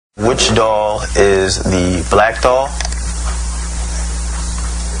Which doll is the black doll?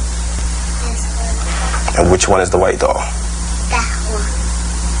 And which one is the white doll? That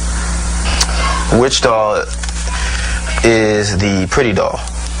one. Which doll is the pretty doll?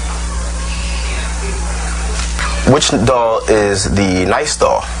 Which doll is the nice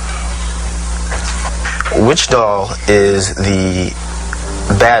doll? Which doll is the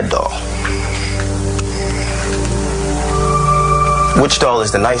bad doll? Which doll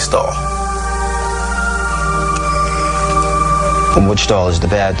is the nice doll? And which doll is the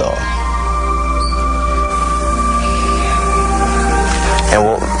bad doll?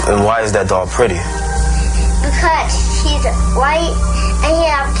 And why is that doll pretty? Because she's white and he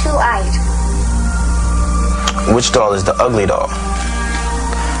has 2 eyes. Which doll is the ugly doll?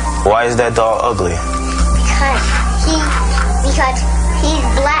 Why is that doll ugly? Because he's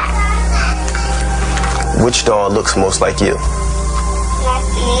black. Which doll looks most like you? Like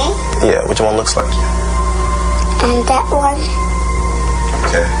me? Yeah, which one looks like you? And that one.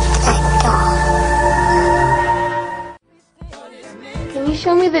 Okay. That doll. Can you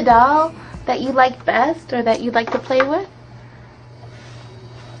show me the doll that you like best or that you'd like to play with?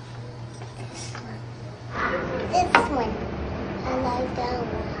 This one. I like that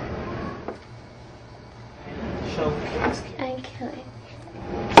one. I'm killing.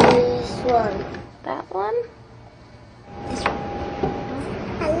 This one. That one? This one.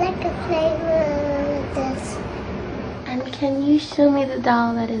 I like to play with this. And can you show me the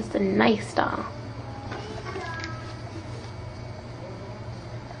doll that is the nice doll?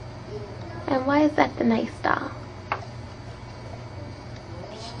 And why is that the nice doll?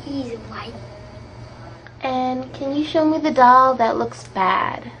 He's white. And can you show me the doll that looks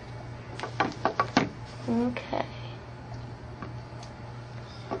bad? Okay.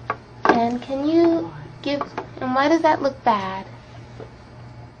 And can you and why does that look bad?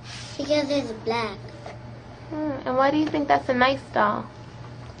 Because it's black. And why do you think that's a nice doll?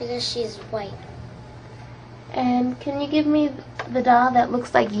 Because she's white. And can you give me the doll that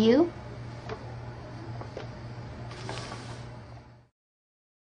looks like you?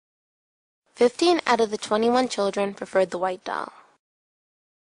 "15 out of the 21 children preferred the white doll."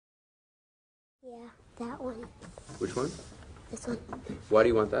 Yeah, that one. Which one? This one. Why do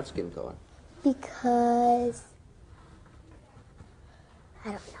you want that skin color? Because I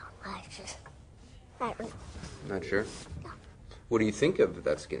don't know. I don't know. Not sure. What do you think of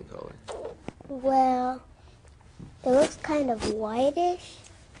that skin color? Well, it looks kind of whitish,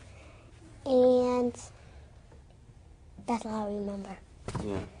 and that's all I remember.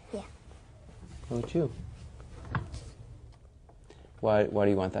 Yeah. Yeah. How about you? Why do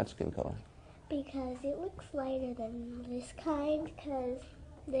you want that skin color? Because it looks lighter than this kind, because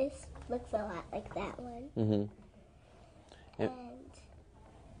this looks a lot like that one. Mm-hmm. Yep.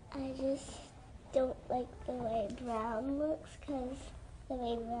 And I just don't like the way brown looks, because the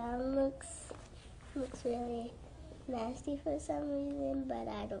way brown looks really nasty for some reason, but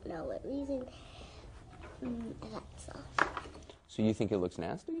I don't know what reason. That's all. So you think it looks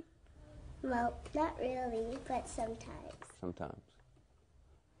nasty? Well, not really, but sometimes. Sometimes.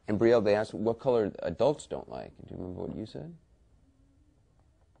 And Brielle, they asked what color adults don't like. Do you remember what you said?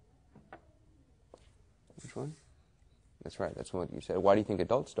 Which one? That's right, that's what you said. Why do you think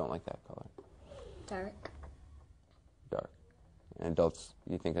adults don't like that color? Dark. Dark. And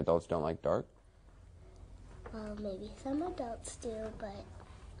you think adults don't like dark? Well, maybe some adults do, but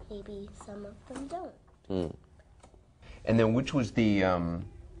maybe some of them don't. Hmm. And then which was the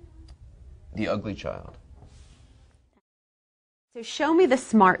ugly child? So show me the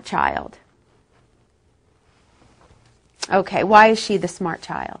smart child. Okay, why is she the smart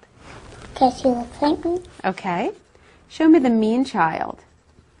child? Because she looks like me. Okay. Show me the mean child.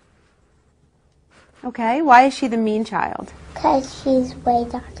 Okay, why is she the mean child? Because she's way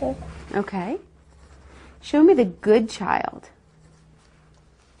darker. Okay. Show me the good child.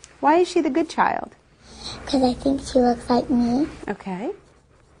 Why is she the good child? Because I think she looks like me. Okay.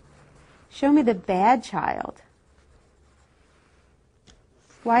 Show me the bad child.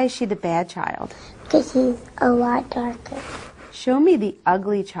 Why is she the bad child? Because she's a lot darker. Show me the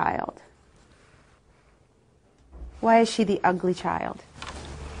ugly child. Why is she the ugly child?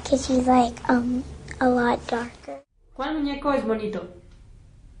 Because she's like, a lot darker. ¿Cuál muñeco es bonito?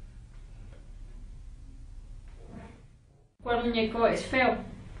 ¿Cuál muñeco es feo?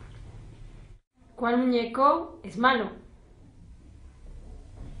 ¿Cuál muñeco es malo?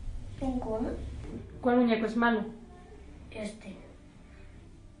 Ninguno. ¿Cuál muñeco es malo? Este.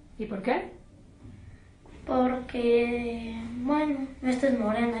 ¿Y por qué? Porque, bueno, este es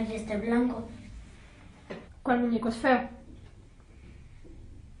moreno y este es blanco. ¿Cuál muñeco es feo?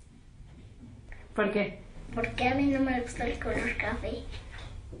 ¿Por qué? Porque a mí no me gusta el color café.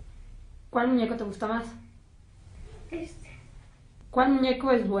 ¿Cuál muñeco te gusta más? Este. ¿Cuál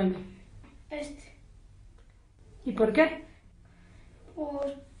muñeco es bueno? Este. ¿Y por qué?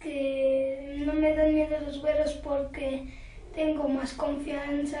 Porque no me dan miedo los güeros porque tengo más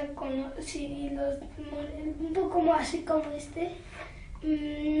confianza con si los un poco más así como este.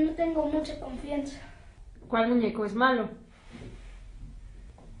 No tengo mucha confianza. ¿Cuál muñeco es malo?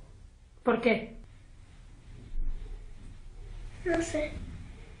 ¿Por qué? No sé.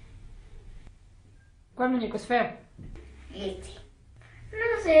 ¿Cuál muñeco es feo? Este.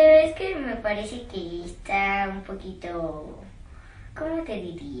 No sé, es que me parece que está un poquito, ¿cómo te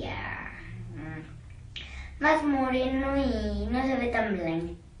diría? Más moreno y no se ve tan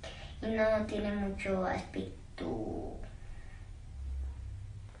blanco. Y no tiene mucho aspecto.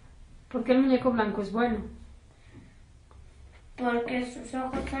 ¿Por qué el muñeco blanco es bueno? Porque sus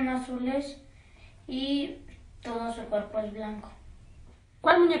ojos son azules y todo su cuerpo es blanco.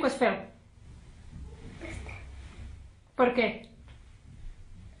 ¿Cuál muñeco es feo? Este. ¿Por qué?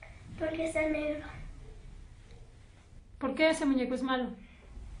 Porque está negro. ¿Por qué ese muñeco es malo?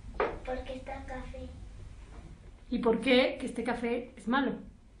 Porque está café. ¿Y por qué que este café es malo?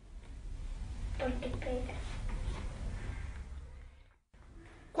 Porque pega.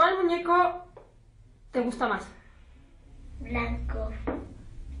 ¿Cuál muñeco te gusta más? Blanco.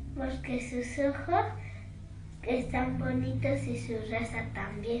 Porque sus ojos están bonitos y su raza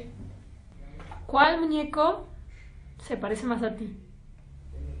también. ¿Cuál muñeco se parece más a ti?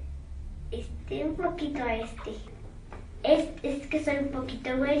 Un poquito a este. Es que soy un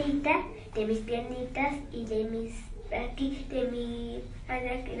poquito güerita de mis piernitas y de mis aquí, de mi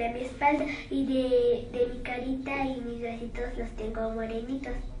espalda y de mi carita y mis bracitos los tengo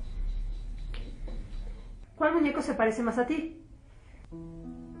morenitos. ¿Cuál muñeco se parece más a ti?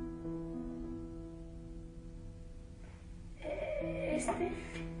 Este.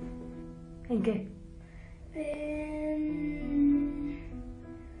 ¿En qué?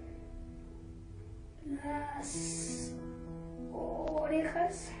 Las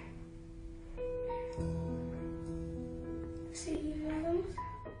orejas. Sí, vamos.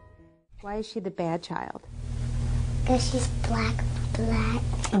 Why is she the bad child? Because she's black.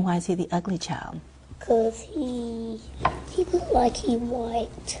 And why is he the ugly child? Because he looks like he's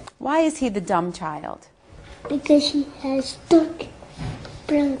white. Why is he the dumb child? Because she has dark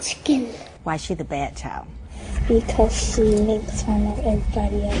brown skin. Why is she the bad child? Because she makes fun of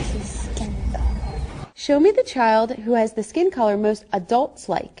everybody else's skin color. Show me the child who has the skin color most adults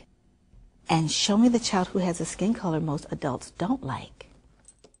like. And show me the child who has a skin color most adults don't like.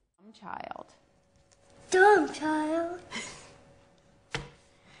 Dumb child. Dumb child.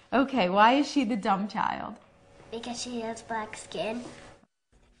 Okay, why is she the dumb child? Because she has black skin.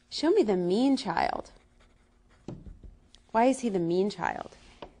 Show me the mean child. Why is he the mean child?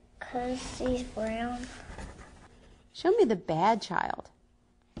 Because she's brown. Show me the bad child.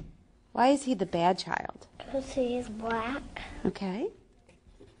 Why is he the bad child? Because he is black. Okay.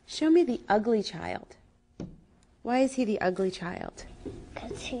 Show me the ugly child. Why is he the ugly child?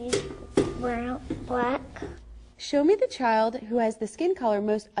 Because he's brown, black. Show me the child who has the skin color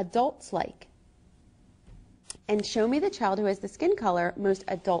most adults like. And show me the child who has the skin color most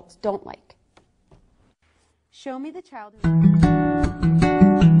adults don't like. Show me the child who